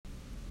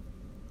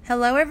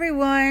Hello,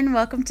 everyone.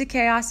 Welcome to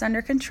Chaos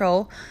Under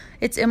Control.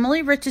 It's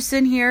Emily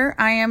Richardson here.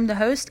 I am the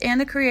host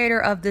and the creator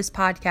of this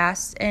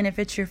podcast. And if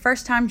it's your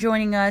first time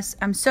joining us,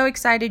 I'm so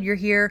excited you're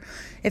here.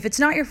 If it's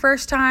not your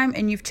first time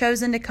and you've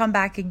chosen to come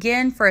back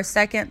again for a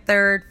second,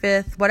 third,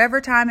 fifth,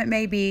 whatever time it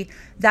may be,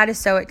 that is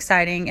so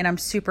exciting. And I'm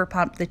super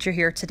pumped that you're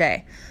here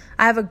today.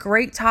 I have a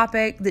great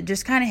topic that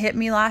just kind of hit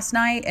me last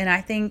night, and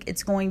I think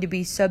it's going to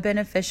be so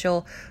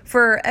beneficial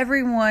for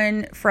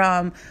everyone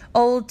from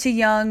old to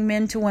young,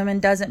 men to women,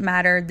 doesn't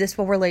matter. This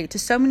will relate to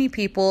so many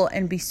people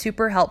and be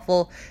super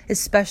helpful,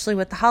 especially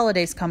with the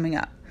holidays coming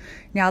up.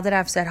 Now that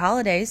I've said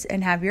holidays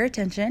and have your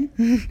attention,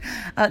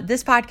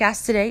 this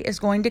podcast today is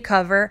going to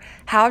cover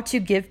how to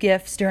give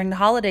gifts during the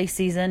holiday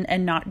season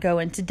and not go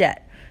into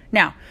debt.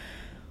 Now,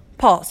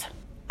 pause.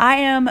 I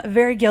am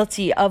very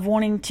guilty of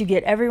wanting to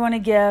get everyone a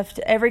gift,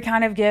 every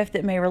kind of gift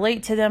that may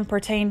relate to them,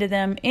 pertain to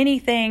them,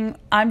 anything.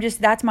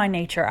 That's my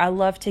nature. I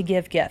love to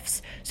give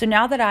gifts. So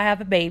now that I have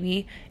a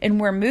baby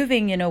and we're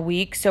moving in a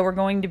week, so we're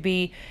going to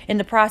be in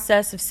the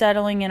process of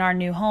settling in our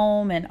new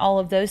home and all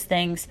of those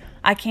things,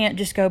 I can't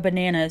just go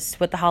bananas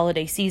with the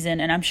holiday season.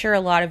 And I'm sure a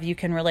lot of you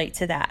can relate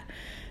to that.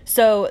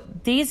 So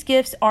these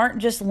gifts aren't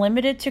just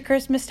limited to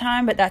Christmas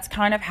time, but that's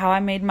kind of how I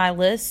made my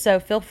list. So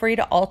feel free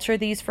to alter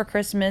these for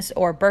Christmas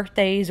or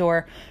birthdays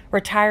or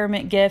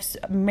retirement gifts,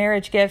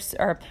 marriage gifts,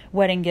 or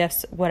wedding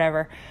gifts,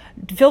 whatever.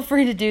 Feel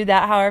free to do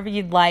that however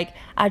you'd like.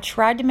 I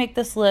tried to make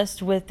this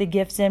list with the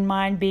gifts in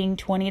mind being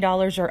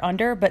 $20 or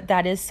under, but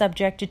that is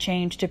subject to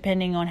change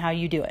depending on how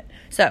you do it.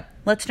 So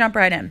let's jump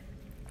right in.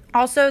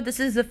 Also, this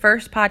is the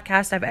first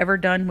podcast I've ever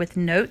done with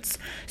notes,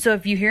 so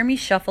if you hear me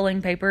shuffling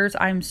papers,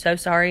 I'm so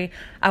sorry.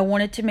 I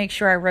wanted to make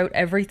sure I wrote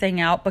everything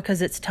out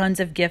because it's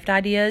tons of gift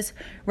ideas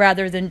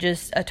rather than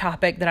just a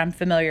topic that I'm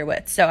familiar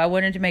with. So I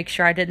wanted to make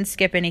sure I didn't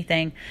skip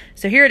anything.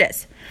 So here it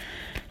is.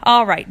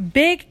 All right,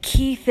 big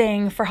key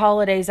thing for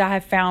holidays I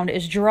have found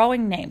is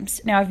drawing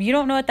names. Now, if you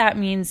don't know what that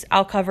means,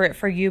 I'll cover it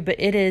for you, but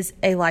it is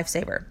a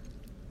lifesaver.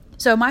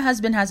 So my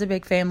husband has a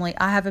big family.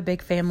 I have a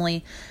big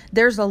family.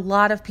 There's a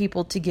lot of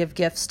people to give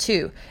gifts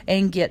to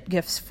and get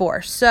gifts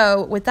for.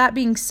 So with that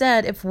being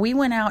said, if we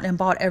went out and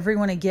bought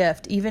everyone a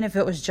gift, even if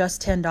it was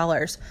just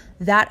 $10,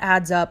 that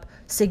adds up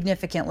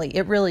significantly.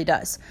 It really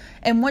does.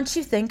 And once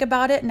you think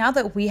about it, now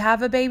that we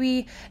have a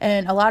baby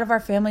and a lot of our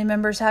family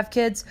members have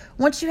kids,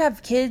 once you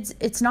have kids,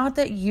 it's not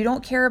that you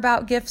don't care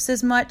about gifts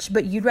as much,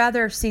 but you'd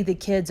rather see the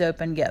kids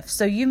open gifts.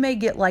 So you may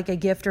get like a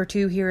gift or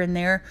two here and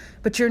there,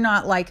 but you're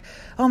not like,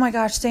 oh my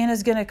gosh,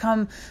 Santa's going to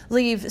come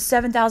leave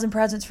 7,000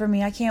 presents for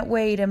me. I can't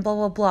wait and blah,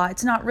 blah, blah.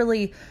 It's not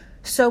really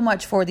so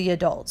much for the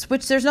adults,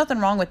 which there's nothing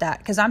wrong with that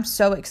because I'm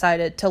so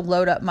excited to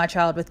load up my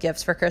child with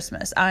gifts for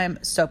Christmas. I am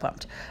so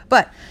pumped.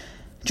 But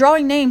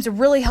drawing names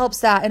really helps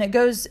that, and it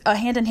goes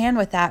hand in hand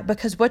with that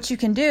because what you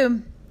can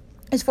do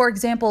is, for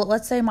example,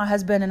 let's say my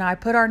husband and I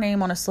put our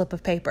name on a slip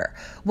of paper.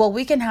 Well,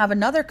 we can have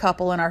another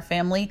couple in our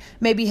family,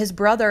 maybe his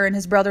brother and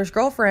his brother's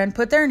girlfriend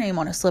put their name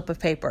on a slip of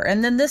paper,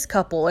 and then this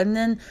couple, and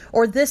then,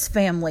 or this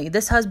family,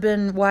 this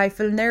husband, wife,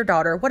 and their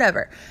daughter,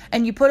 whatever.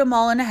 And you put them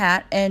all in a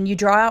hat and you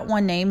draw out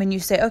one name and you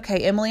say, okay,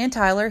 Emily and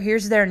Tyler,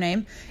 here's their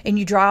name. And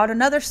you draw out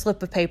another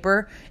slip of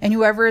paper, and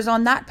whoever is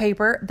on that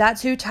paper,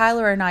 that's who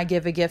Tyler and I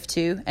give a gift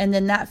to. And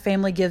then that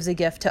family gives a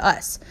gift to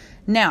us.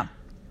 Now,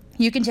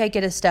 you can take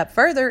it a step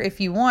further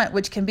if you want,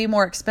 which can be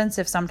more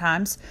expensive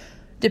sometimes.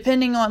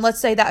 Depending on, let's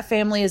say that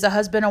family is a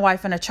husband, a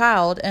wife, and a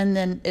child, and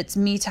then it's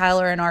me,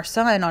 Tyler, and our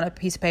son on a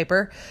piece of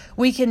paper.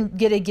 We can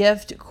get a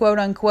gift, quote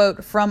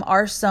unquote, from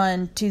our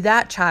son to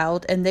that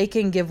child, and they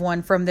can give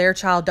one from their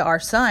child to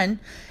our son.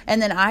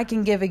 And then I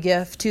can give a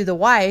gift to the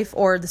wife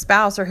or the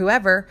spouse or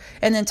whoever,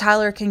 and then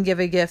Tyler can give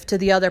a gift to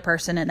the other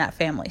person in that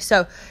family.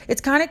 So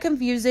it's kind of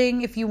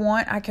confusing. If you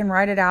want, I can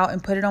write it out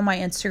and put it on my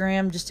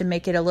Instagram just to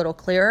make it a little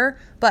clearer.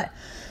 But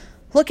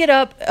look it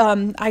up.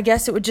 I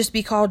guess it would just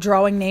be called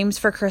Drawing Names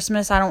for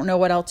Christmas. I don't know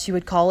what else you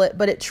would call it,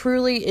 but it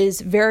truly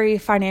is very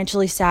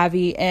financially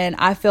savvy. And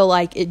I feel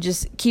like it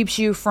just keeps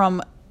you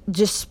from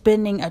just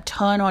spending a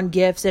ton on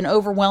gifts and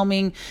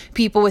overwhelming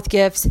people with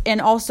gifts.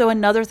 And also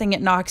another thing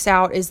it knocks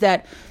out is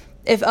that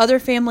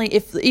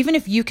even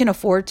if you can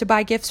afford to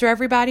buy gifts for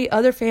everybody,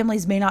 other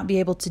families may not be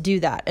able to do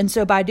that. And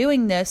so by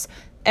doing this,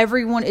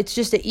 everyone, it's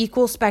just an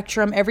equal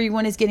spectrum.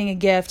 Everyone is getting a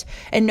gift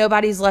and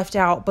nobody's left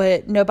out,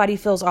 but nobody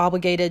feels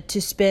obligated to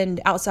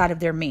spend outside of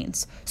their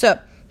means. So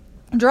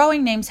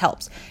drawing names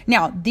helps.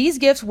 Now, these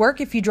gifts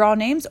work if you draw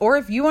names, or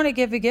if you want to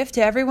give a gift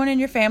to everyone in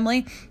your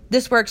family,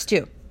 this works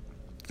too.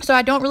 So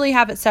I don't really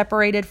have it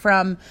separated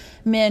from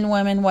men,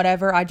 women,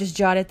 whatever. I just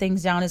jotted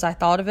things down as I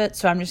thought of it.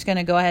 So I'm just going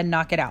to go ahead and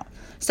knock it out.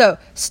 So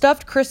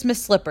stuffed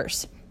Christmas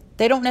slippers.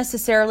 They don't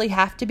necessarily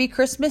have to be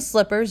Christmas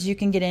slippers. You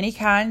can get any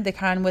kind, the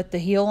kind with the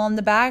heel on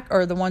the back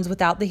or the ones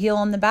without the heel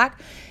on the back,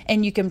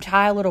 and you can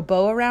tie a little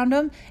bow around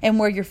them, and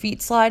where your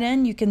feet slide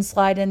in, you can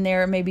slide in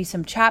there maybe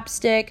some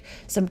chapstick,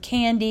 some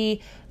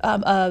candy,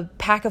 a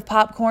pack of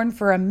popcorn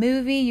for a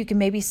movie. You can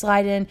maybe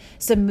slide in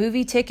some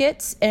movie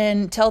tickets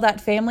and tell that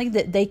family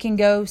that they can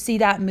go see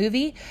that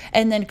movie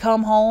and then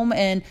come home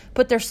and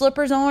put their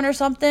slippers on or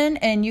something,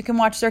 and you can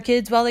watch their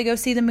kids while they go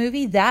see the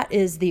movie. That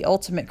is the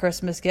ultimate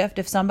Christmas gift.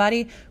 If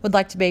somebody would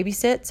like to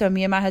babysit so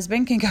me and my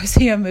husband can go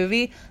see a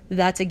movie,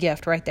 that's a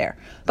gift right there.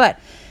 But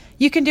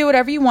you can do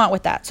whatever you want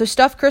with that. So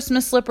stuff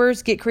Christmas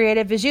slippers, get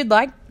creative as you'd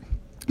like.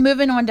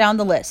 Moving on down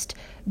the list.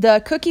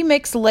 The cookie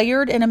mix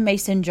layered in a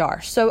mason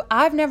jar. So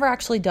I've never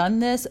actually done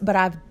this, but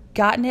I've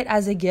gotten it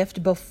as a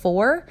gift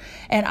before,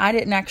 and I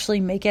didn't actually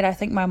make it. I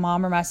think my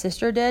mom or my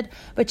sister did.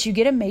 But you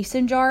get a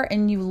mason jar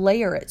and you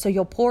layer it. So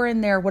you'll pour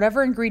in there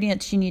whatever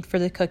ingredients you need for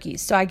the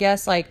cookies. So I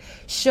guess like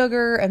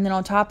sugar, and then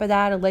on top of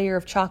that, a layer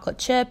of chocolate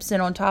chips,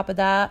 and on top of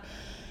that,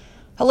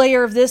 a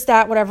layer of this,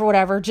 that,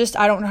 whatever. Just,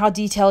 I don't know how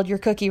detailed your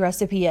cookie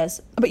recipe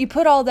is. But you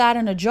put all that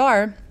in a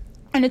jar,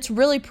 and it's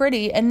really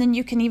pretty. And then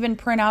you can even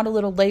print out a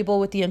little label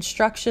with the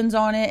instructions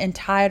on it and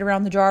tie it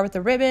around the jar with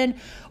a ribbon.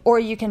 Or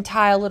you can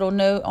tie a little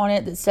note on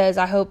it that says,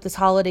 I hope this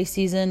holiday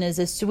season is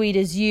as sweet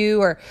as you,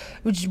 or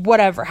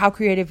whatever, how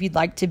creative you'd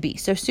like to be.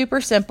 So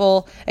super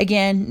simple.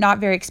 Again, not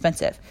very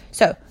expensive.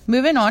 So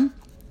moving on.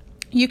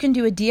 You can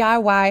do a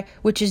DIY,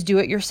 which is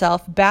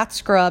do-it-yourself, bath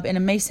scrub in a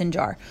mason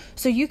jar.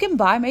 So you can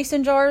buy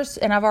mason jars,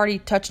 and I've already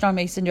touched on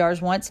mason jars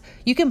once.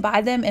 You can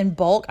buy them in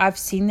bulk. I've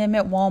seen them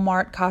at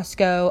Walmart,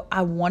 Costco,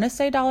 I want to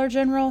say Dollar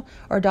General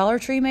or Dollar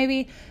Tree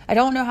maybe. I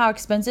don't know how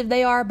expensive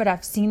they are, but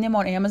I've seen them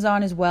on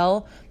Amazon as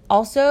well.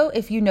 Also,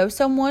 if you know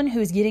someone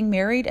who's getting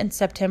married in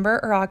September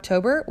or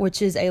October,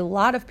 which is a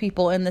lot of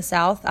people in the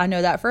South, I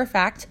know that for a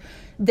fact,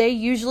 they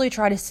usually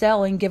try to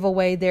sell and give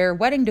away their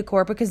wedding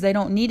decor because they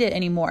don't need it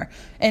anymore.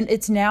 And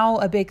it's now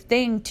a big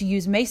thing to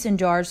use mason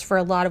jars for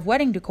a lot of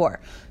wedding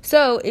decor.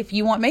 So if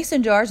you want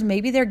mason jars,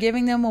 maybe they're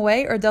giving them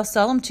away, or they'll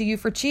sell them to you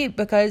for cheap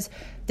because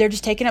they're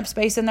just taking up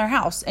space in their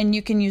house, and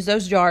you can use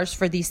those jars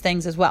for these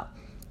things as well.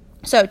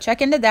 So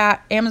check into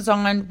that,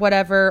 Amazon,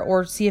 whatever,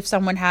 or see if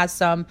someone has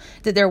some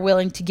that they're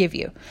willing to give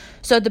you.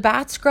 So the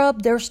bath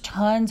scrub, there's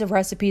tons of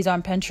recipes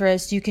on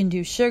Pinterest. You can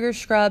do sugar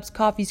scrubs,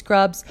 coffee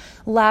scrubs,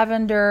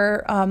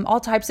 lavender, all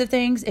types of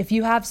things. If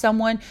you have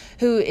someone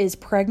who is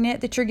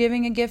pregnant that you're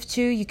giving a gift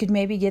to, you could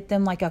maybe get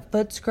them like a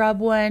foot scrub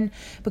one,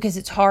 because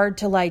it's hard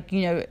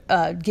to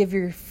give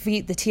your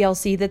feet the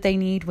TLC that they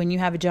need when you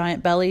have a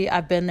giant belly.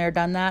 I've been there,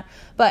 done that.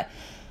 But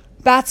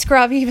bath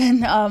scrub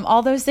even,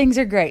 all those things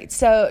are great.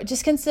 So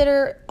just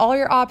consider all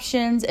your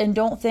options and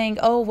don't think,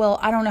 oh, well,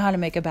 I don't know how to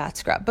make a bath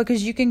scrub,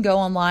 because you can go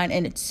online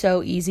and it's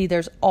so easy.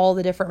 There's all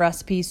the different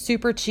recipes,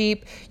 super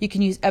cheap. You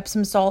can use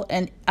Epsom salt.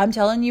 And I'm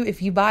telling you,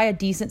 if you buy a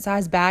decent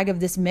sized bag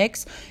of this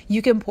mix,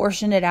 you can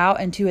portion it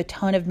out into a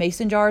ton of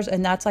mason jars.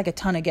 And that's like a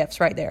ton of gifts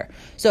right there.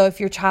 So if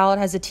your child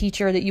has a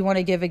teacher that you want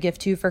to give a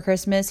gift to for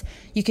Christmas,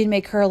 you can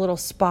make her a little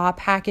spa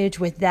package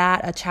with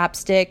that, a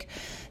chapstick,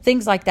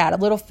 things like that. A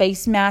little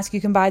face mask, you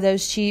can buy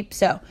those cheap.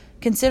 So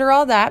consider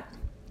all that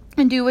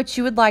and do what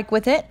you would like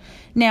with it.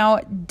 Now,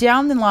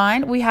 down the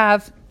line, we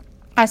have,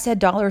 I said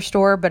dollar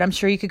store, but I'm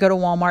sure you could go to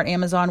Walmart,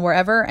 Amazon,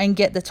 wherever, and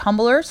get the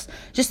tumblers,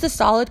 just the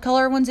solid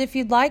color ones if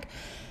you'd like.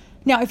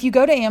 Now, if you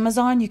go to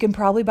Amazon, you can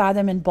probably buy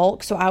them in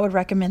bulk, so I would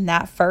recommend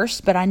that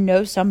first, but I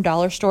know some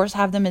dollar stores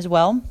have them as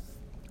well.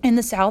 In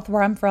the South,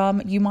 where I'm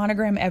from, you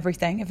monogram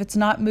everything. If it's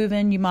not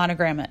moving, you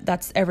monogram it.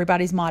 That's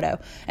everybody's motto.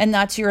 And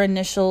that's your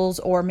initials,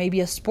 or maybe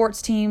a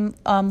sports team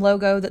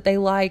logo that they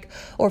like.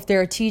 Or if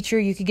they're a teacher,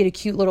 you could get a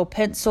cute little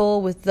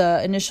pencil with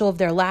the initial of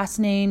their last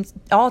name,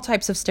 all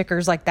types of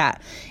stickers like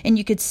that. And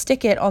you could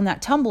stick it on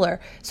that tumbler.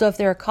 So if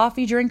they're a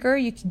coffee drinker,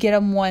 you could get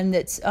them one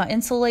that's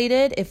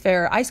insulated. If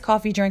they're an iced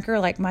coffee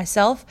drinker like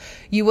myself,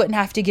 you wouldn't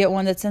have to get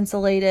one that's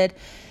insulated.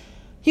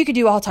 You could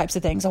do all types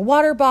of things. A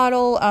water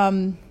bottle,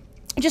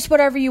 just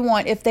whatever you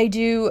want. If they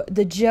do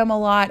the gym a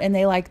lot and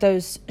they like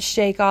those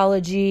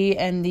Shakeology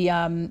and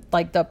the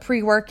like the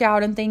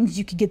pre-workout and things,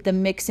 you could get the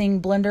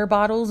mixing blender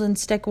bottles and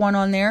stick one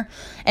on there.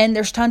 And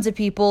there's tons of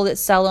people that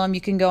sell them.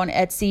 You can go on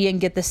Etsy and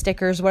get the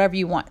stickers, whatever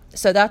you want.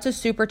 So that's a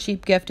super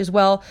cheap gift as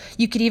well.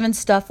 You could even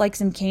stuff like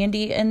some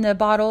candy in the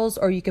bottles,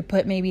 or you could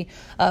put maybe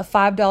a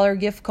 $5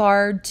 gift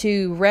card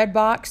to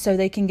Redbox so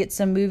they can get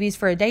some movies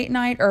for a date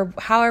night, or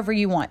however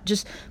you want.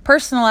 Just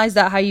personalize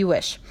that how you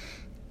wish.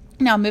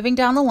 Now, moving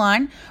down the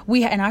line,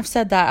 and I've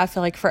said that, I feel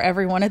like, for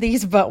every one of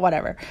these, but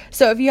whatever.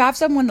 So if you have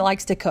someone that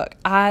likes to cook,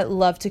 I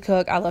love to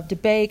cook, I love to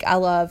bake, I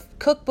love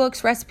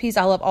cookbooks, recipes,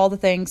 I love all the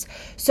things.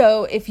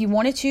 So if you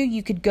wanted to,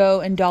 you could go,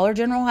 and Dollar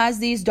General has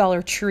these,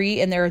 Dollar Tree,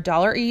 and they're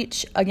 $1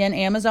 each. Again,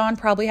 Amazon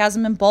probably has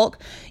them in bulk.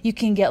 You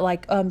can get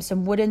like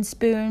some wooden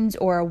spoons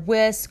or a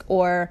whisk,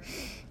 or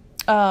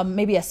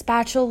maybe a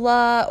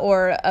spatula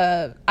or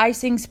a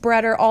icing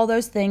spreader, all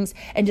those things,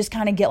 and just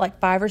kind of get like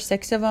 5 or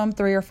 6 of them,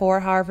 3 or 4,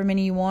 however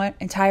many you want,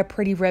 and tie a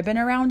pretty ribbon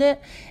around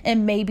it,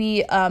 and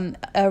maybe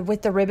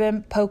with the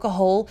ribbon poke a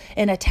hole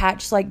and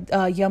attach like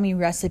a yummy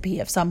recipe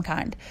of some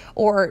kind,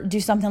 or do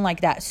something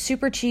like that.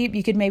 Super cheap.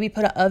 You could maybe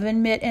put an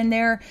oven mitt in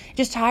there,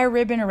 just tie a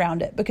ribbon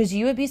around it, because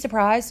you would be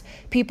surprised,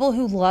 people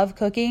who love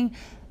cooking,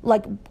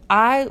 like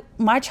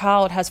my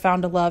child has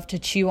found a love to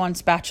chew on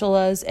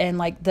spatulas and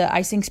like the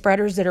icing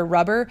spreaders that are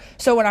rubber.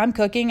 So when I'm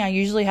cooking, I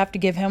usually have to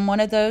give him one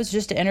of those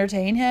just to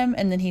entertain him,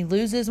 and then he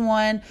loses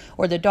one,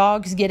 or the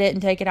dogs get it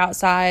and take it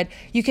outside.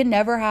 You can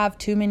never have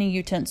too many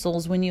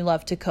utensils when you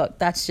love to cook.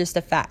 That's just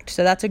a fact.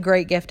 So that's a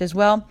great gift as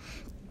well.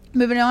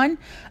 Moving on,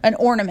 an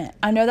ornament.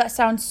 I know that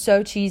sounds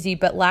so cheesy,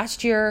 but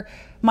last year,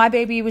 my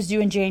baby was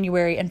due in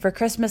January, and for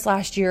Christmas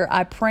last year,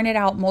 I printed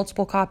out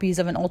multiple copies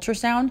of an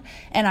ultrasound,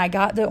 and I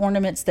got the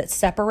ornaments that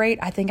separate.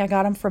 I think I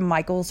got them from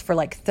Michael's for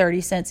like 30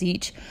 cents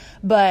each.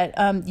 But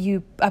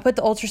I put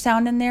the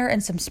ultrasound in there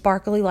and some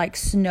sparkly like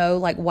snow,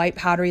 like white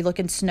powdery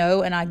looking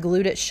snow, and I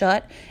glued it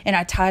shut, and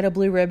I tied a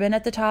blue ribbon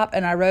at the top,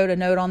 and I wrote a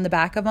note on the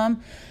back of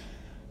them.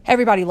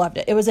 Everybody loved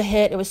it. It was a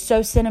hit. It was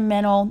so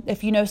sentimental.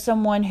 If you know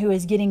someone who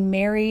is getting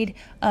married,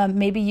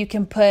 maybe you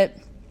can put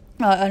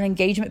an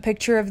engagement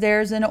picture of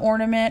theirs in an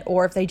ornament,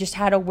 or if they just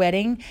had a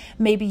wedding,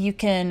 maybe you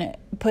can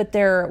put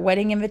their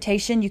wedding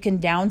invitation, you can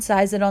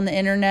downsize it on the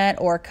internet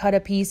or cut a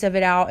piece of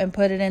it out and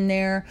put it in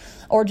there,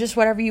 or just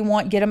whatever you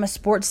want. Get them a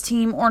sports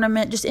team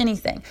ornament, just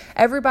anything.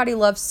 Everybody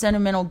loves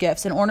sentimental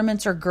gifts, and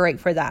ornaments are great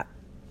for that.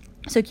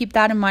 So keep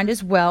that in mind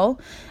as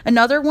well.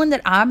 Another one that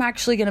I'm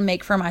actually going to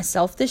make for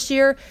myself this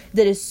year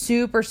that is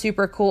super,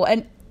 super cool.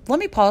 And let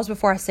me pause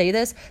before I say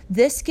this.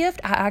 This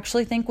gift I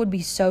actually think would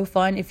be so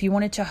fun if you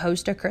wanted to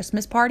host a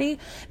Christmas party.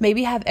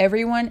 Maybe have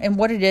everyone, and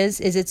what it is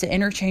it's an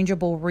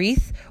interchangeable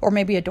wreath or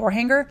maybe a door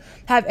hanger.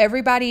 Have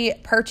everybody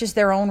purchase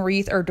their own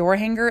wreath or door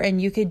hanger,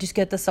 and you could just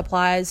get the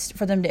supplies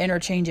for them to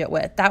interchange it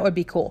with. That would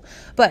be cool.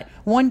 But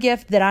one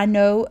gift that I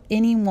know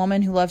any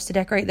woman who loves to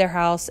decorate their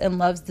house and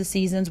loves the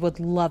seasons would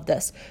love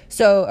this.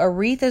 So a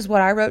wreath is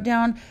what I wrote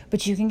down,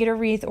 but you can get a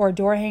wreath or a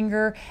door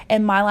hanger,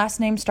 and my last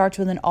name starts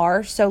with an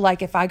R. So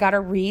like if I got a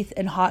wreath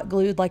and hot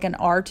glued like an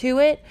R to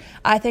it,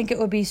 I think it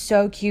would be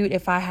so cute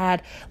if I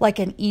had like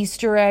an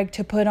Easter egg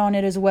to put on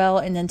it as well,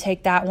 and then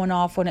take that one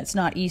off when it's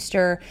not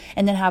Easter,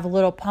 and then have a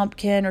little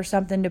pumpkin or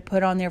something to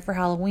put on there for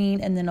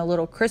Halloween, and then a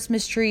little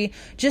Christmas tree,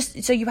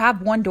 just so you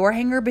have one door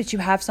hanger, but you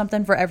have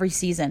something for every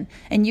season.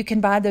 And you can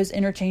buy those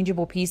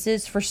interchangeable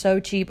pieces for so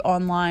cheap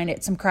online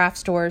at some craft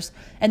stores,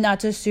 and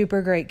that's a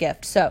super great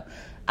gift. So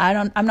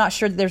I'm not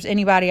sure that there's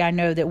anybody I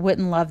know that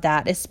wouldn't love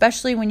that,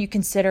 especially when you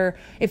consider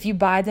if you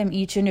buy them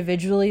each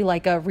individually,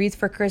 like a wreath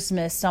for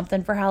Christmas,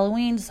 something for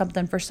Halloween,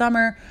 something for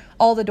summer,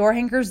 all the door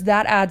hangers,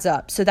 that adds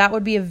up. So that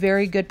would be a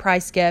very good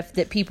price gift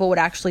that people would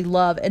actually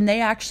love, and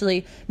they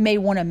actually may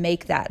want to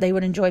make that. They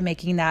would enjoy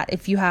making that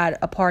if you had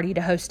a party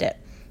to host it.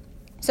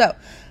 So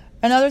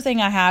another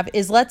thing I have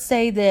is, let's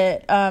say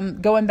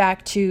that going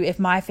back to if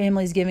my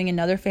family is giving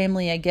another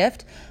family a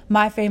gift,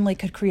 my family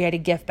could create a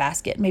gift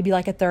basket, maybe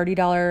like a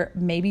 $30,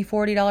 maybe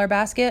 $40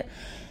 basket.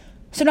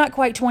 So not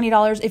quite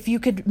 $20. If you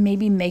could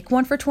maybe make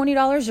one for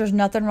 $20, there's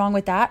nothing wrong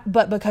with that.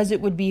 But because it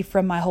would be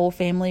from my whole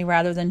family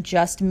rather than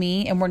just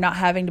me, and we're not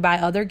having to buy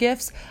other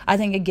gifts, I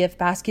think a gift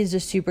basket is a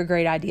super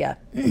great idea.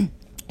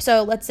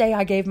 So let's say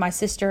I gave my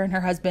sister and her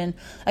husband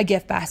a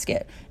gift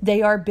basket.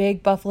 They are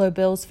big Buffalo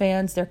Bills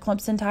fans. They're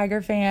Clemson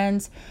Tiger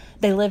fans.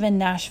 They live in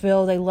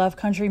Nashville. They love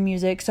country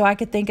music. So I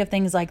could think of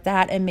things like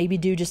that, and maybe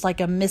do just like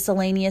a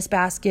miscellaneous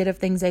basket of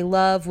things they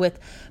love with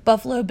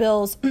Buffalo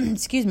Bills,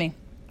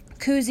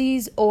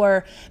 koozies,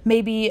 or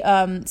maybe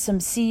some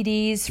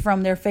CDs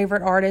from their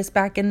favorite artists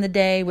back in the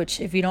day, which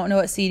if you don't know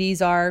what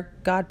CDs are,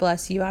 God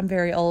bless you, I'm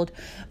very old,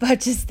 but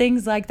just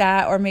things like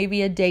that. Or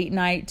maybe a date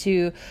night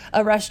to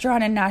a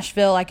restaurant in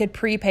Nashville. I could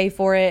prepay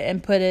for it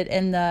and put it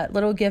in the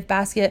little gift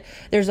basket.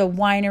 There's a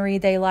winery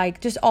they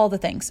like, just all the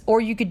things.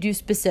 Or you could do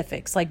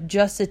specifics, like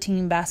just a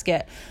team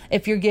basket.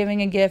 If you're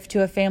giving a gift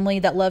to a family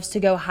that loves to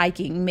go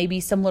hiking, maybe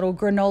some little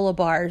granola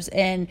bars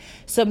and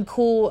some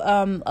cool,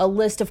 a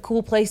list of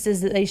cool places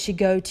that they should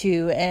go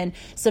to, and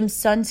some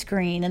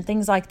sunscreen and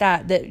things like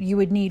that you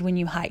would need when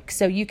you hike.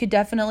 So you could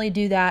definitely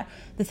do that.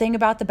 The thing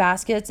about the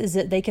baskets is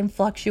that they can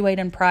fluctuate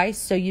in price,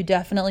 so you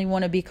definitely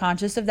want to be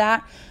conscious of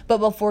that. But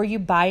before you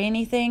buy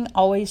anything,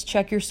 always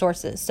check your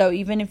sources. So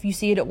even if you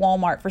see it at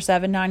Walmart for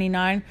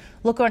 $7.99,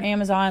 look on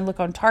Amazon, look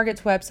on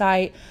Target's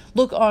website,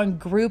 look on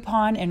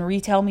Groupon and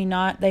Retail Me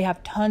Not. They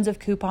have tons of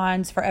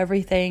coupons for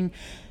everything.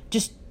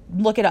 Just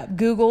look it up.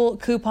 Google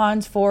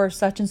coupons for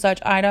such and such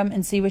item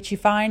and see what you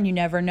find. You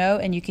never know,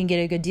 and you can get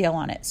a good deal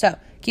on it. So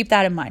keep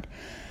that in mind.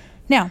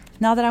 Now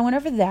that I went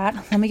over that,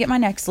 let me get my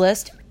next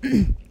list.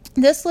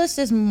 This list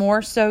is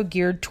more so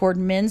geared toward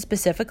men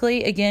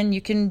specifically. Again,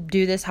 you can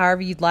do this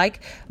however you'd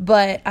like,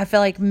 but I feel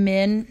like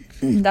men,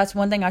 that's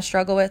one thing I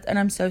struggle with, and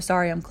I'm so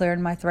sorry, I'm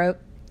clearing my throat.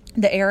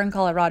 The air in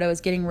Colorado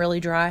is getting really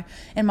dry,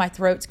 and my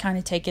throat's kind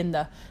of taking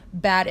the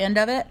bad end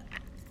of it.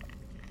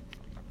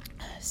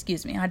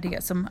 Excuse me, I had to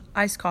get some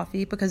iced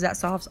coffee because that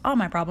solves all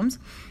my problems.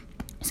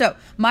 So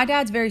my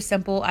dad's very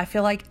simple. I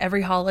feel like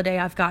every holiday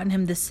I've gotten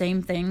him the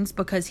same things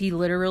because he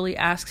literally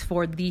asks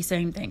for the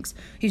same things.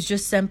 He's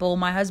just simple.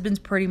 My husband's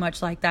pretty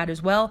much like that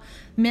as well.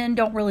 Men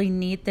don't really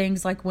need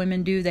things like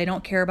women do. They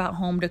don't care about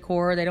home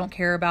decor. They don't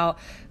care about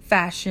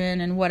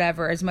fashion and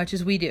whatever as much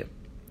as we do.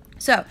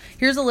 So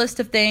here's a list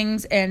of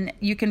things, and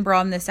you can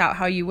broaden this out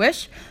how you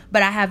wish,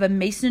 but I have a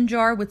mason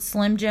jar with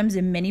Slim Jims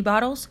in mini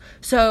bottles.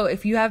 So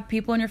if you have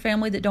people in your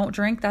family that don't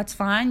drink, that's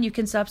fine. You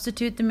can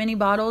substitute the mini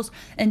bottles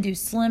and do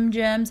Slim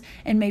Jims,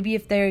 and maybe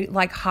if they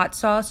like hot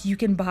sauce, you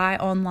can buy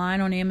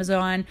online on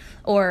Amazon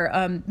or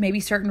maybe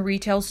certain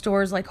retail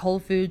stores like Whole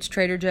Foods,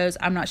 Trader Joe's,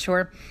 I'm not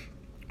sure.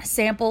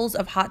 Samples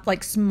of hot,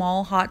 like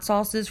small hot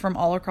sauces from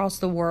all across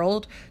the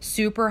world,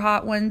 super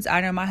hot ones.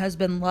 I know my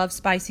husband loves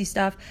spicy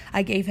stuff.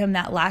 I gave him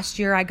that last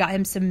year. I got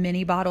him some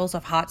mini bottles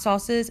of hot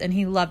sauces and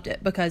he loved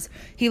it because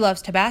he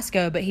loves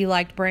Tabasco, but he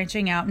liked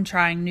branching out and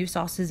trying new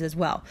sauces as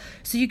well.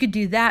 So you could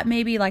do that.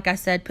 Maybe, like I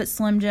said, put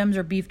Slim Jims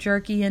or beef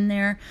jerky in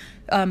there,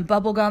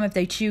 bubble gum if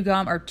they chew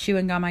gum, or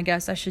chewing gum, I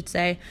guess I should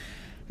say,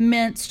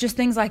 mints, just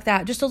things like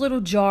that. Just a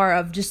little jar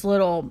of just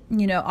little,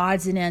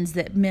 odds and ends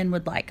that men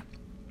would like.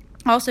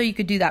 Also, you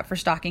could do that for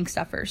stocking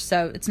stuffers,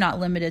 so it's not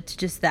limited to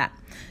just that.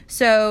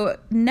 So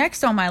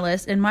next on my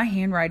list, and my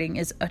handwriting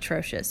is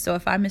atrocious, so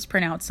if I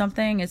mispronounce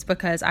something, it's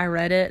because I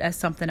read it as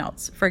something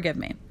else. Forgive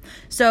me.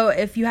 So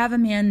if you have a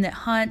man that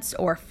hunts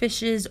or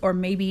fishes or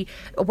maybe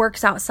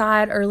works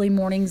outside early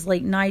mornings,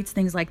 late nights,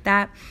 things like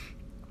that,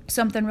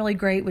 something really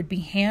great would be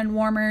hand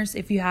warmers.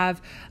 If you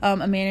have a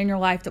man in your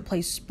life that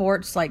plays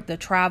sports, like the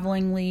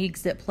traveling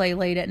leagues that play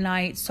late at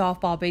night,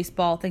 softball,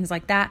 baseball, things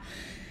like that,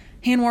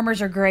 hand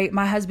warmers are great.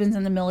 My husband's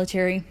in the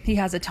military. He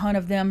has a ton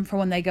of them for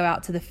when they go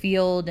out to the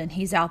field and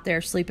he's out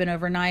there sleeping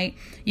overnight.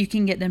 You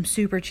can get them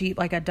super cheap,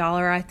 like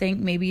 $1, I think,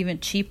 maybe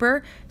even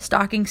cheaper.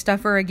 Stocking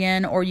stuffer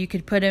again, or you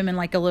could put them in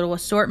like a little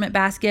assortment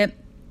basket.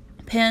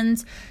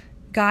 Pens.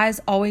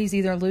 Guys always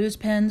either lose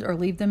pens or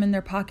leave them in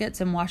their pockets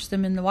and wash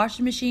them in the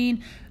washing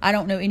machine. I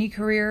don't know any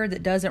career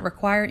that doesn't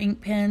require ink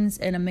pens,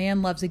 and a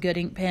man loves a good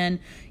ink pen.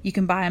 You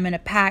can buy them in a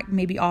pack.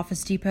 Maybe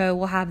Office Depot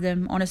will have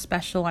them on a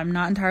special. I'm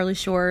not entirely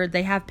sure.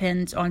 They have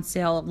pens on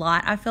sale a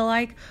lot, I feel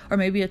like, or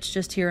maybe it's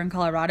just here in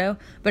Colorado.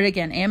 But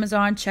again,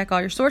 Amazon, check all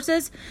your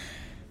sources.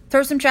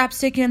 Throw some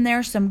chapstick in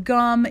there, some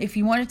gum. If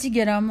you wanted to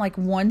get them like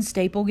one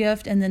staple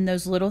gift and then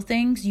those little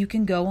things, you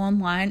can go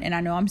online. And I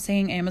know I'm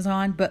saying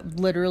Amazon, but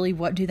literally,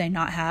 what do they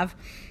not have?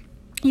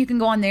 You can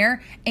go on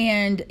there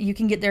and you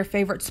can get their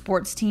favorite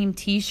sports team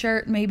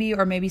t-shirt maybe,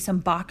 or maybe some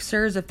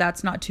boxers if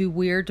that's not too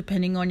weird,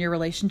 depending on your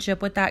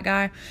relationship with that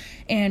guy,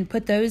 and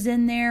put those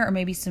in there, or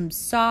maybe some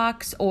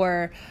socks,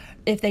 or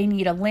if they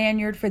need a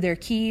lanyard for their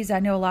keys.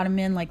 I know a lot of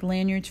men like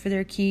lanyards for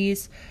their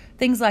keys,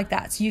 things like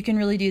that. So you can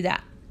really do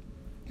that.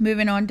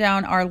 Moving on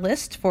down our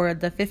list for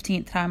the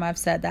 15th time I've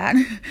said that,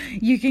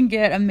 you can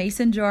get a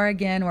mason jar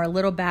again, or a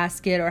little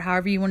basket, or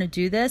however you want to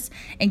do this,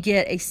 and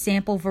get a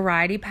sample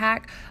variety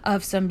pack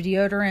of some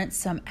deodorants,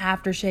 some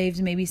aftershaves,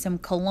 maybe some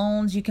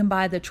colognes. You can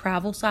buy the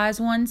travel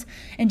size ones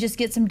and just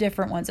get some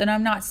different ones. And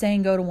I'm not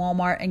saying go to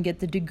Walmart and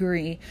get the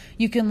Degree.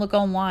 You can look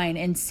online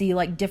and see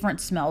like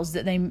different smells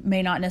that they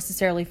may not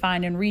necessarily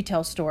find in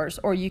retail stores,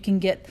 or you can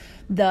get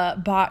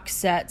the box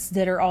sets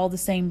that are all the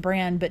same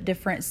brand but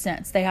different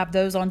scents. They have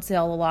those on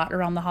sale a lot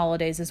around the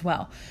holidays as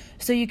well.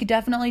 So you could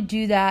definitely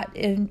do that.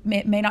 It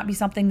may not be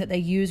something that they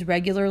use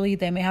regularly.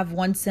 They may have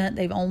one scent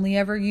they've only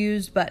ever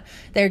used, but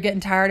they're getting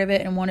tired of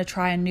it and want to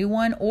try a new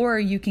one. Or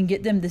you can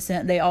get them the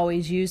scent they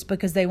always use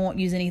because they won't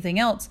use anything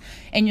else,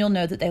 and you'll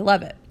know that they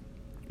love it.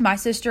 My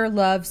sister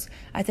loves,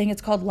 I think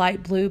it's called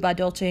Light Blue by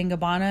Dolce &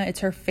 Gabbana. It's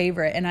her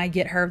favorite, and I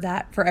get her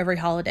that for every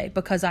holiday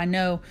because I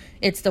know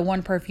it's the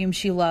one perfume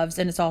she loves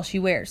and it's all she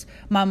wears.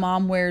 My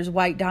mom wears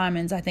White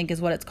Diamonds, I think is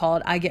what it's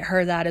called. I get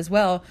her that as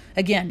well.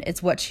 Again,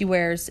 it's what she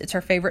wears. It's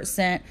her favorite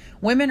scent.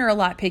 Women are a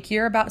lot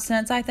pickier about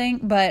scents, I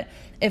think, but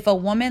if a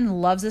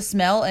woman loves a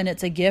smell and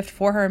it's a gift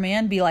for her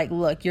man, be like,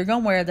 look, you're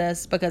going to wear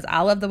this because I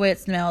love the way it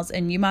smells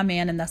and you my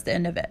man, and that's the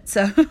end of it.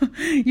 So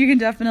you can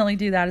definitely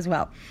do that as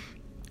well.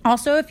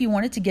 Also, if you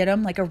wanted to get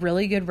them like a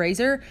really good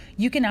razor,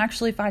 you can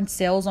actually find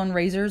sales on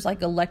razors,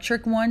 like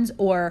electric ones,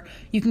 or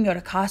you can go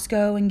to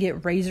Costco and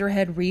get razor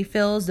head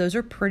refills. Those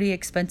are pretty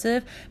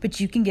expensive,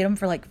 but you can get them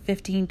for like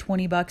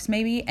 $15-20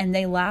 maybe, and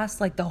they last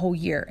like the whole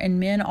year.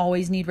 And men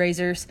always need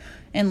razors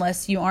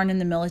unless you aren't in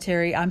the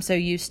military. I'm so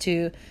used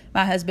to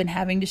my husband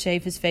having to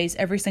shave his face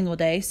every single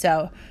day,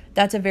 so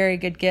that's a very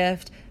good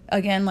gift.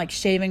 Again, like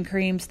shaving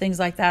creams, things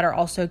like that are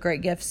also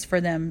great gifts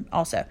for them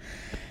also.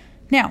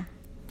 Now,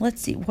 let's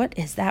see, what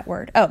is that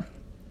word? Oh,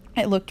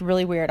 it looked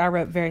really weird. I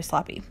wrote very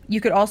sloppy. You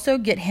could also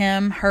get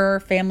him, her,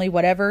 family,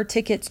 whatever,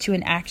 tickets to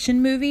an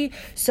action movie.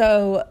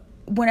 So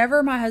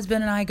whenever my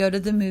husband and I go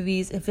to the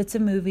movies, if it's a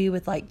movie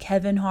with like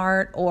Kevin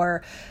Hart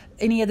or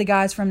any of the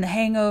guys from The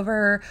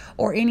Hangover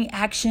or any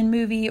action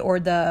movie or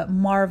the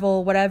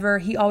Marvel, whatever,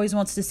 he always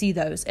wants to see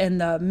those.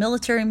 And the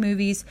military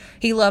movies,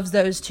 he loves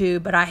those too,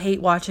 but I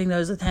hate watching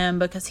those with him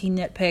because he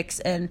nitpicks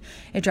and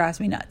it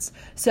drives me nuts.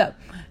 So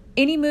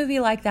any movie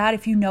like that,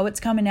 if you know it's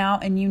coming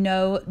out and you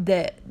know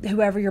that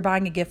whoever you're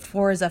buying a gift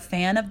for is a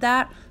fan of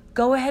that,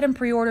 go ahead and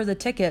pre-order the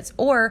tickets,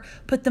 or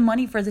put the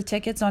money for the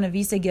tickets on a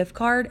Visa gift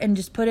card and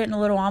just put it in a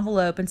little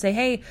envelope and say,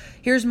 hey,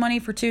 here's money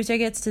for 2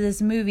 tickets to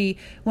this movie.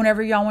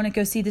 Whenever y'all want to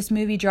go see this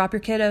movie, drop your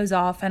kiddos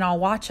off and I'll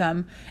watch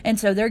them. And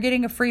so they're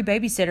getting a free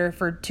babysitter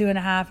for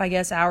 2.5, I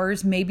guess,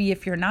 hours, maybe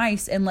if you're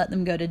nice and let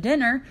them go to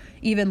dinner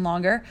even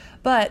longer.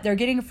 But they're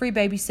getting a free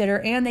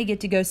babysitter and they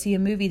get to go see a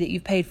movie that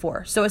you've paid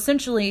for. So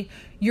essentially,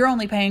 you're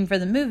only paying for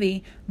the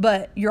movie,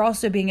 but you're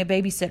also being a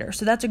babysitter.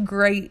 So that's a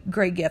great,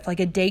 great gift. Like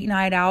a date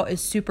night out is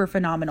super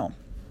phenomenal.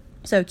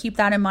 So keep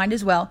that in mind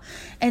as well.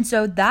 And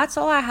so that's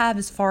all I have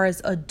as far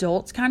as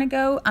adults kind of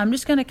go. I'm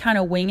just going to kind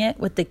of wing it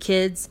with the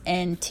kids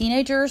and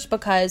teenagers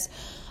because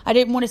I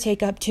didn't want to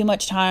take up too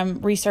much time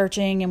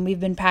researching, and we've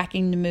been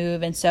packing to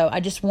move. And so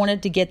I just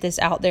wanted to get this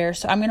out there.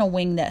 So I'm going to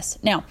wing this.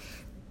 Now,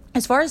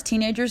 as far as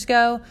teenagers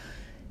go,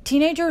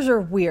 teenagers are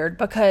weird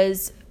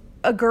because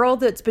a girl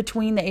that's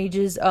between the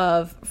ages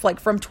of like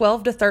from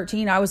 12 to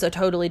 13, I was a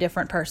totally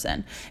different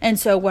person. And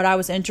so what I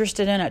was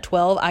interested in at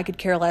 12, I could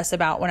care less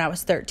about when I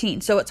was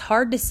 13. So it's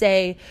hard to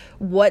say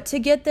what to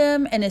get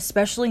them. And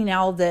especially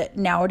now that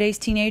nowadays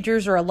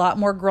teenagers are a lot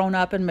more grown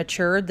up and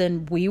mature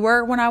than we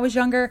were when I was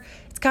younger,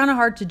 it's kind of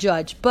hard to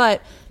judge.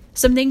 But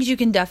some things you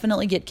can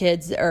definitely get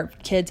kids,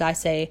 I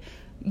say,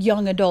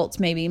 young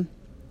adults maybe,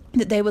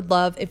 that they would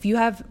love. If you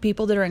have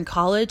people that are in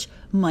college,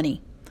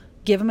 money.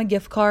 Give them a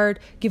gift card,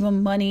 give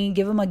them money,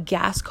 give them a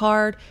gas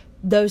card,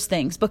 those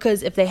things.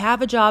 Because if they have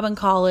a job in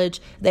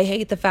college, they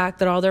hate the fact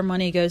that all their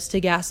money goes to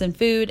gas and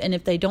food. And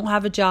if they don't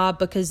have a job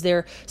because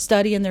they're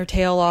studying their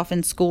tail off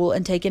in school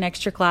and taking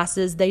extra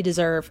classes, they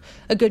deserve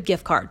a good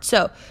gift card.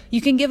 So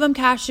you can give them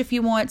cash if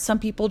you want. Some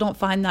people don't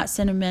find that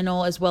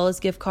sentimental as well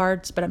as gift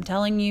cards. But I'm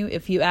telling you,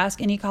 if you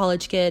ask any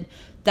college kid,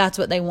 that's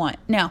what they want.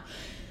 Now,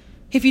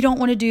 if you don't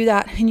want to do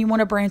that and you want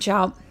to branch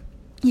out,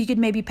 you could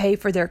maybe pay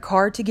for their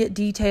car to get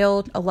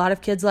detailed. A lot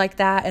of kids like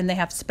that, and they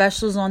have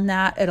specials on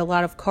that at a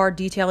lot of car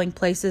detailing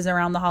places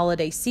around the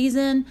holiday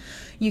season.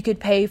 You could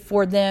pay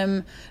for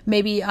them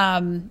maybe, how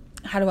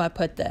do I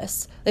put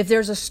this? If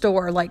there's a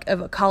store, like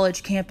a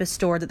college campus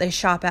store that they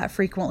shop at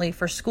frequently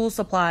for school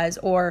supplies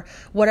or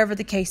whatever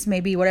the case may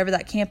be, whatever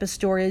that campus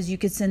store is, you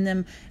could send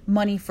them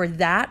money for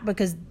that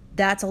because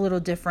that's a little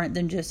different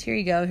than just, here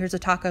you go, here's a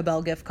Taco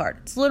Bell gift card.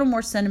 It's a little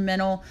more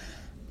sentimental.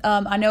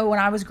 I know when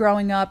I was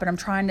growing up,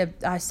 and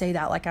I say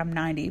that like I'm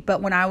 90,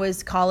 but when I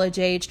was college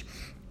aged,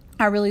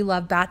 I really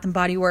loved Bath and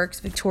Body Works,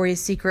 Victoria's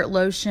Secret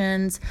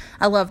lotions.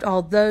 I loved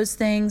all those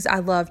things. I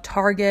loved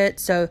Target.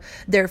 So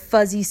their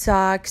fuzzy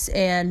socks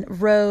and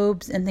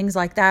robes and things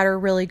like that are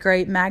really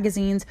great.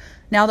 Magazines.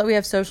 Now that we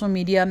have social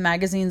media,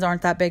 magazines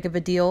aren't that big of a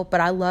deal, but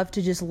I love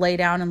to just lay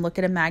down and look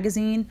at a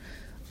magazine.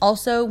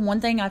 Also,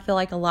 one thing I feel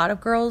like a lot of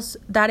girls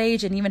that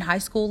age and even high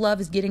school love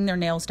is getting their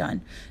nails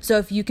done. So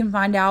if you can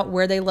find out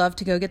where they love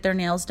to go get their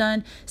nails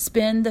done,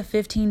 spend the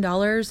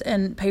 $15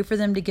 and pay for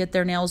them to get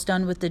their nails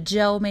done with the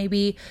gel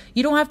maybe.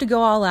 You don't have to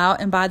go all out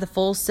and buy the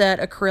full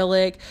set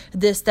acrylic,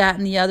 this, that,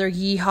 and the other,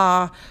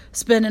 yeehaw,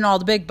 spending all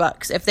the big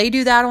bucks. If they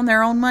do that on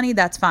their own money,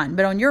 that's fine.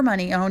 But on your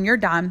money, on your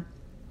dime,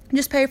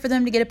 just pay for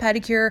them to get a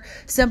pedicure,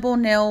 simple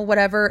nail,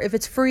 whatever. If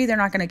it's free, they're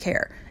not going to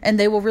care. And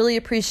they will really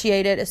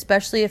appreciate it,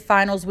 especially if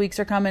finals weeks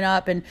are coming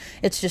up and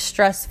it's just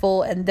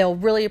stressful, and they'll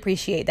really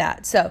appreciate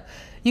that. So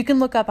you can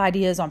look up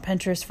ideas on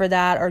Pinterest for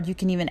that, or you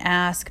can even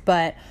ask.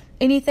 But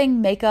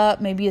anything makeup,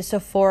 maybe a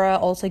Sephora,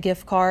 Ulta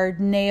gift card,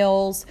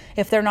 nails.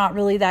 If they're not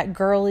really that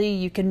girly,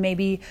 you can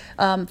maybe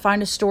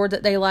find a store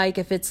that they like.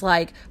 If it's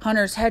like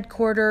Hunter's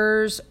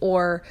Headquarters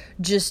or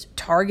just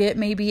Target,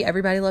 maybe.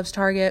 Everybody loves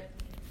Target.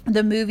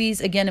 The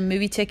movies, again, a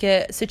movie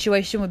ticket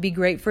situation would be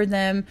great for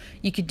them.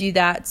 You could do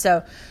that.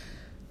 So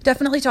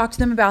definitely talk to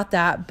them about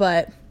that.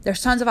 But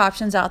there's tons of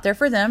options out there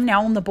for them.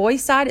 Now, on the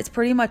boys' side, it's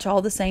pretty much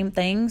all the same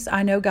things.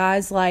 I know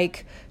guys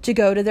like to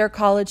go to their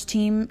college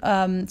team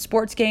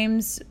sports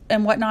games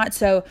and whatnot.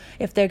 So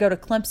if they go to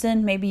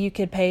Clemson, maybe you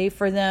could pay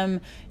for them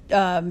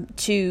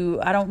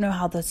I don't know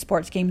how the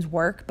sports games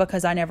work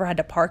because I never had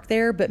to park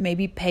there, but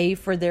maybe pay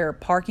for their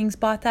parking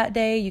spot that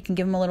day. You can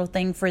give them a little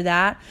thing for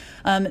that.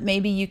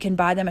 Maybe you can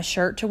buy them a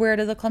shirt to wear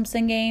to the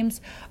Clemson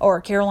games or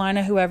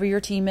Carolina, whoever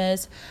your team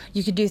is.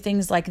 You could do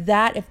things like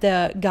that. If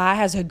the guy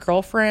has a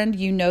girlfriend,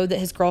 you know that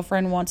his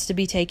girlfriend wants to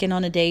be taken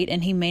on a date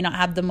and he may not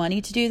have the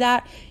money to do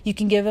that. You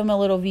can give him a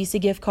little Visa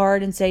gift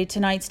card and say,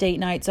 tonight's date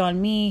night's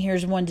on me.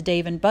 Here's one to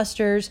Dave and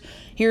Buster's.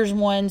 Here's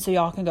one so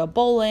y'all can go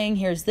bowling.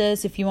 Here's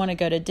this if you want to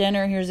go to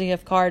dinner. Here's a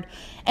gift card.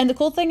 And the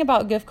cool thing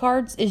about gift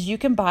cards is you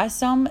can buy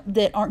some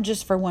that aren't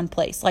just for one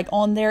place. Like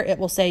on there, it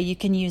will say you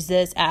can use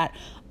this at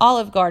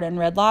Olive Garden,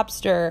 Red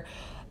Lobster,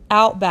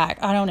 Outback.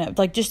 I don't know,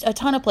 like just a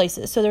ton of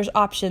places. So there's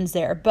options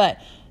there.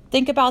 But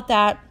think about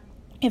that.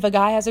 If a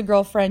guy has a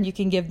girlfriend, you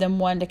can give them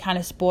one to kind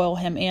of spoil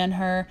him and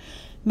her.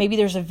 Maybe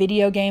there's a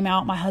video game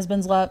out. My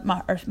husband's,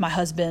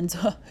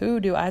 who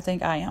do I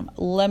think I am?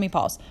 Let me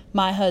pause.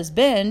 My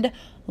husband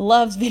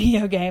loves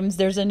video games.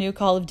 There's a new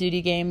Call of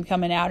Duty game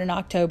coming out in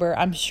October.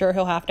 I'm sure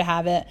he'll have to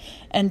have it.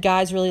 And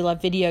guys really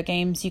love video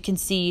games. You can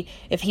see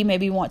if he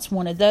maybe wants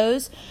one of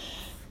those.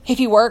 If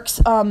he works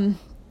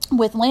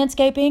with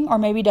landscaping or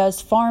maybe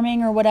does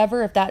farming or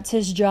whatever, if that's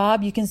his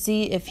job, you can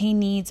see if he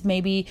needs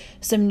maybe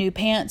some new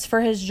pants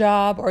for his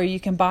job, or you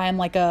can buy him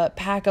like a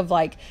pack of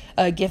like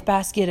a gift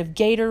basket of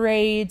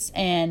Gatorades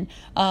and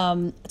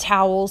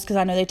towels, because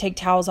I know they take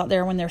towels out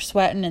there when they're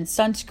sweating, and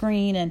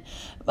sunscreen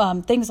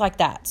and things like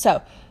that.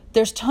 So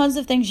there's tons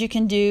of things you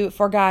can do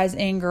for guys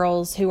and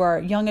girls who are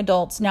young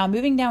adults. Now,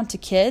 moving down to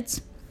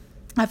kids,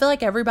 I feel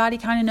like everybody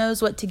kind of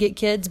knows what to get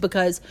kids,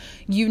 because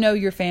you know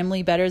your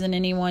family better than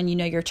anyone. You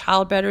know your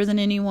child better than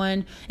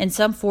anyone. And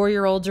some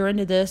 4-year-olds are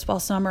into this while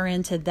some are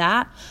into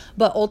that.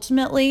 But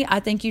ultimately, I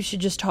think you should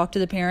just talk to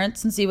the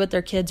parents and see what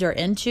their kids are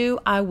into.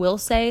 I will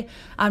say,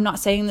 I'm not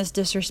saying this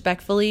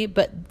disrespectfully,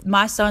 but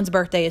my son's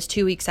birthday is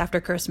 2 weeks after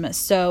Christmas.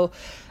 So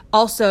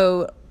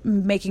also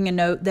making a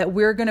note that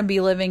we're going to be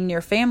living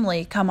near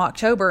family come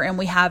October, and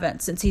we haven't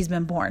since he's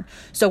been born.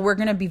 So we're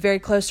going to be very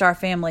close to our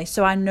family.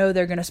 So I know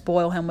they're going to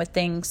spoil him with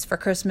things for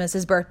Christmas,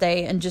 his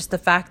birthday, and just the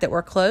fact that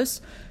we're close.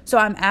 So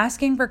I'm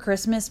asking for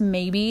Christmas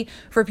maybe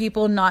for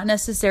people not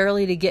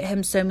necessarily to get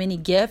him so many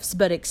gifts,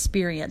 but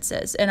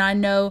experiences. And I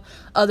know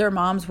other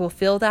moms will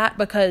feel that,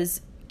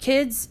 because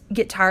kids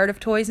get tired of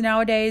toys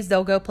nowadays.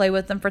 They'll go play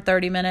with them for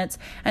 30 minutes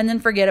and then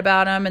forget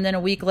about them. And then a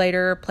week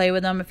later, play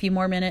with them a few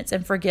more minutes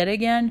and forget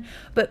again.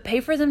 But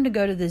pay for them to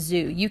go to the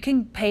zoo. You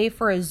can pay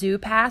for a zoo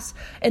pass,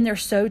 and they're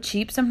so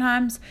cheap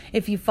sometimes.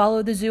 If you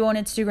follow the zoo on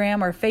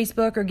Instagram or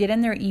Facebook or get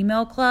in their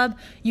email club,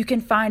 you can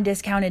find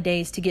discounted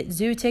days to get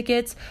zoo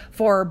tickets.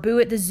 For Boo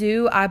at the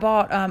Zoo, I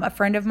bought a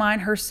friend of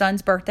mine, her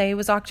son's birthday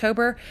was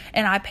October,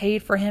 and I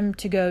paid for him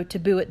to go to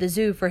Boo at the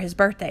Zoo for his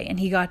birthday. And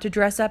he got to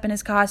dress up in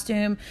his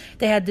costume.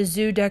 They had the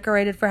zoo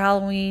decorated for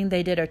Halloween.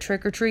 They did a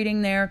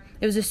trick-or-treating there.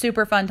 It was a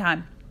super fun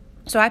time.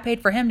 So I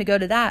paid for him to go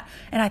to that,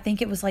 and I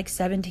think it was like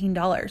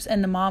 $17,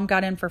 and the mom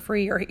got in for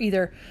free,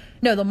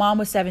 the mom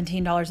was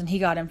 $17 and he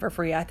got in for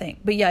free, I think.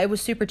 But yeah, it was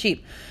super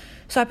cheap.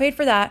 So I paid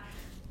for that.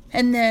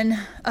 And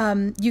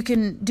then you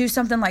can do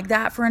something like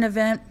that for an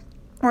event.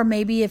 Or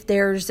maybe if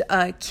there's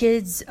a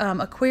kids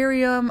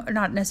aquarium, or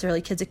not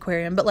necessarily kids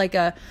aquarium, but like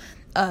a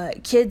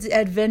kids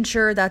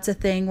adventure. That's a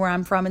thing where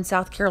I'm from in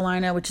South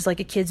Carolina, which is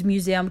like a kids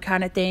museum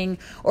kind of thing,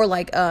 or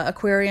like a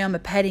aquarium, a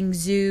petting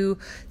zoo,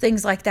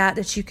 things like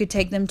that you could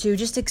take them to,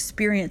 just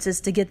experiences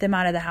to get them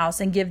out of the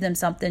house and give them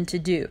something to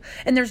do.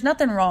 And there's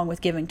nothing wrong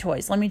with giving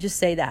toys. Let me just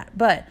say that.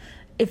 But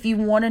if you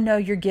want to know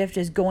your gift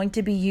is going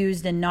to be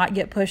used and not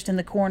get pushed in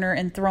the corner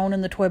and thrown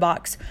in the toy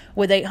box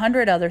with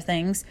 800 other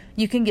things,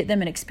 you can get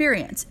them an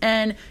experience.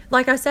 And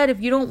like I said, if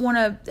you don't want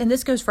to, and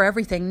this goes for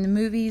everything, the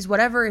movies,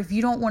 whatever, if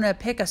you don't want to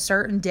pick a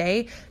certain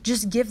day,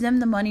 just give them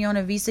the money on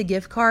a Visa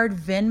gift card,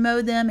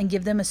 Venmo them, and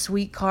give them a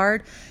sweet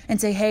card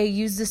and say, hey,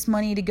 use this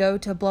money to go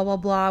to blah, blah,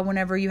 blah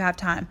whenever you have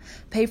time.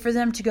 Pay for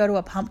them to go to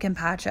a pumpkin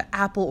patch, an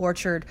apple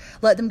orchard.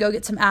 Let them go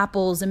get some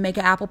apples and make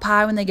an apple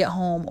pie when they get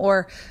home,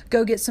 or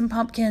go get some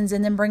pumpkins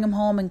and then bring them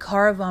home and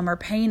carve them or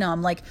paint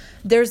them. Like,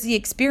 there's the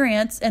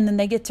experience, and then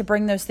they get to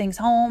bring those things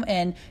home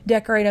and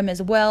decorate them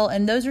as well.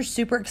 And those are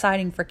super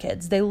exciting for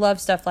kids. They love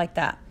stuff like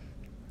that.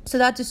 So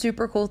that's a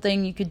super cool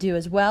thing you could do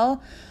as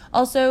well.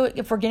 Also,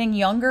 if we're getting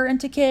younger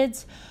into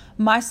kids,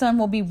 my son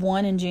will be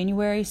 1 in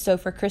January. So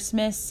for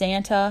Christmas,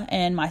 Santa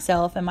and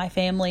myself and my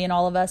family and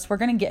all of us, we're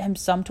going to get him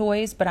some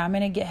toys, but I'm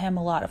going to get him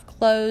a lot of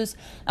clothes.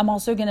 I'm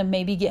also going to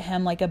maybe get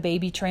him like a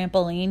baby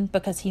trampoline,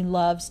 because he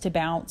loves to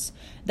bounce.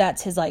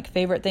 That's his like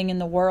favorite thing in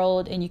the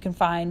world. And you can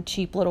find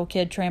cheap little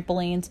kid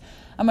trampolines.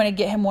 I'm going to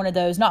get him one of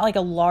those, not like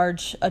a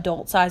large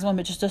adult size one,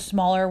 but just a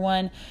smaller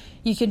one.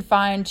 You can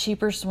find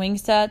cheaper swing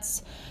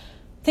sets.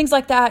 Things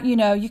like that.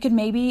 You could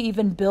maybe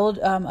even build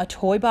a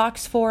toy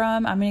box for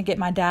him. I'm going to get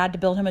my dad to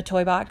build him a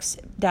toy box.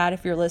 Dad,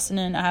 if you're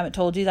listening, I haven't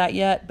told you that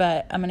yet,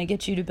 but I'm going to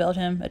get you to build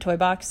him a toy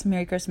box.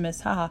 Merry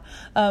Christmas. Haha.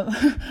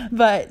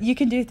 But you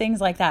can do things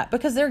like that,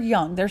 because they're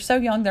young. They're so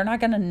young. They're not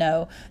going to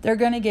know. They're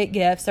going to get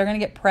gifts. They're going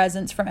to get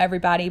presents from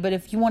everybody. But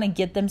if you want to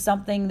get them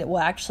something that will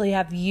actually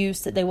have use,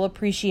 that they will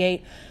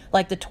appreciate,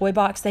 like the toy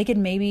box, they could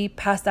maybe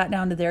pass that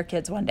down to their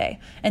kids one day.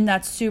 And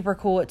that's super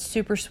cool. It's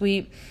super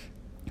sweet.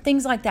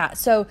 Things like that.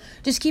 So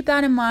just keep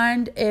that in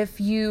mind.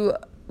 If you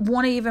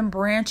want to even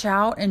branch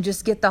out and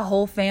just get the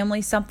whole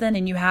family something,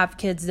 and you have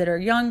kids that are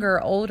younger,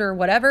 older,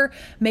 whatever,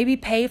 maybe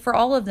pay for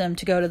all of them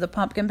to go to the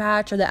pumpkin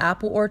patch or the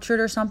apple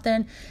orchard or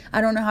something. I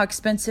don't know how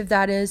expensive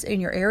that is in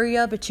your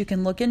area, but you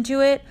can look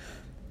into it.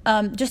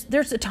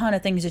 There's a ton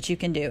of things that you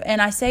can do.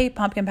 And I say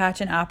pumpkin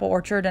patch and apple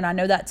orchard, and I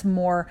know that's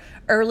more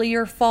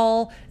earlier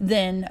fall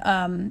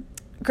than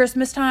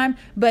Christmas time,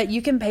 but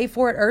you can pay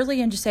for it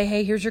early and just say,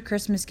 hey, here's your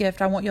Christmas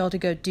gift. I want y'all to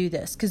go do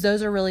this, because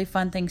those are really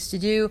fun things to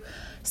do.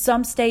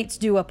 Some states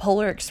do a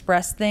Polar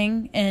Express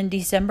thing in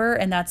December,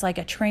 and that's like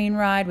a train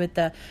ride with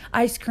the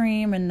ice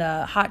cream and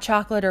the hot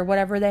chocolate or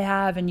whatever they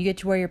have, and you get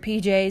to wear your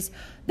PJs.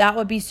 That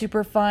would be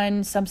super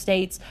fun. Some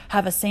states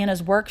have a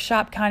Santa's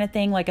workshop kind of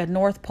thing, like a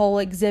North Pole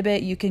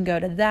exhibit. You can go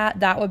to that.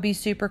 That would be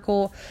super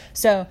cool.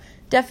 So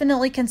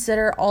definitely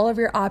consider all of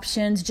your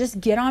options.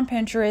 Just get on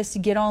Pinterest,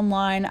 get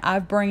online.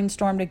 I've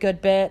brainstormed a good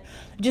bit.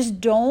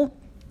 Just don't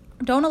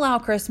allow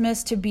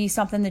Christmas to be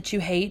something that you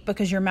hate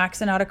because you're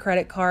maxing out a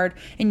credit card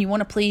and you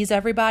want to please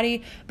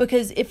everybody.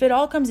 Because if it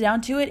all comes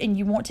down to it and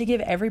you want to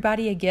give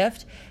everybody a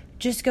gift,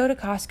 just go to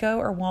Costco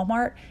or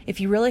Walmart if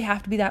you really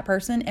have to be that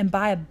person and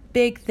buy a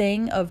big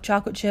thing of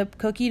chocolate chip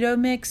cookie dough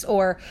mix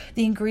or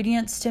the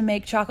ingredients to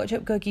make chocolate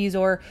chip cookies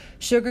or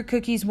sugar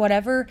cookies,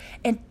 whatever,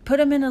 and put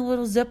them in a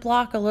little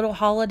Ziploc, a little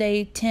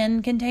holiday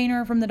tin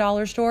container from the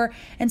dollar store,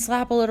 and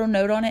slap a little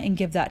note on it and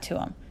give that to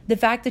them. The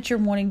fact that you're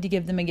wanting to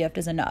give them a gift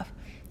is enough.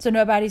 So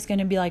nobody's going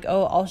to be like,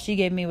 oh, all she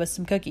gave me was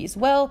some cookies.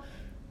 Well,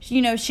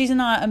 she's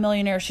not a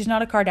millionaire. She's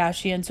not a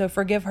Kardashian, so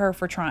forgive her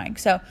for trying.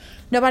 So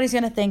nobody's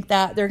going to think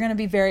that. They're going to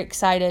be very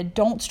excited.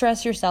 Don't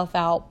stress yourself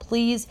out.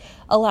 Please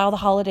allow the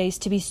holidays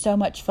to be so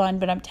much fun.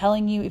 But I'm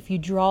telling you, if you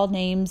draw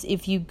names,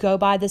 if you go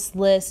by this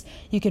list,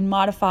 you can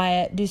modify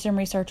it, do some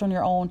research on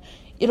your own.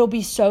 It'll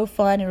be so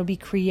fun. It'll be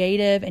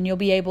creative, and you'll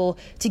be able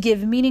to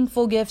give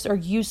meaningful gifts or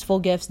useful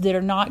gifts that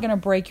are not going to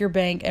break your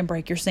bank and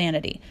break your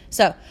sanity.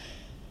 So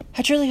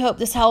I truly hope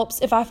this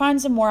helps. If I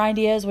find some more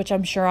ideas, which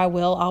I'm sure I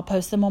will, I'll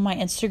post them on my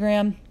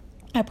Instagram.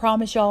 I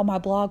promise y'all my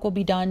blog will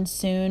be done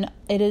soon.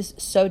 It is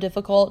so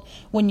difficult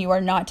when you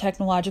are not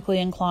technologically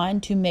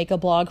inclined to make a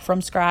blog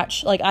from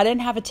scratch. Like, I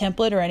didn't have a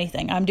template or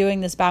anything. I'm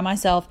doing this by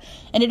myself,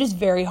 and it is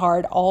very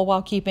hard, all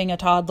while keeping a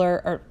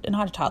toddler, or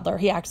not a toddler,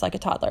 he acts like a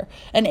toddler,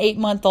 an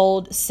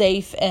 8-month-old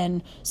safe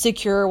and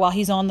secure while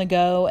he's on the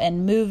go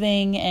and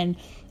moving, and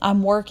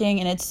I'm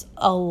working, and it's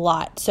a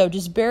lot. So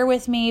just bear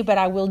with me, but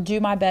I will do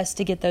my best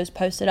to get those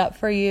posted up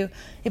for you.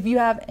 If you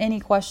have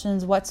any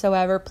questions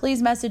whatsoever, please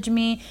message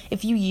me.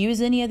 If you use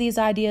any of these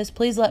ideas,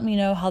 please let me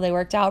know how they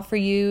worked out for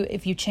you,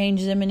 if you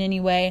change them in any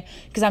way,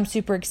 because I'm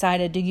super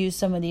excited to use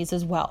some of these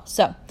as well.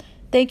 So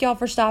thank y'all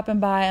for stopping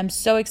by. I'm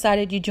so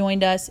excited you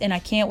joined us, and I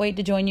can't wait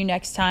to join you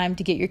next time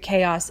to get your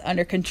chaos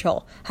under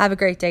control. Have a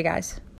great day, guys.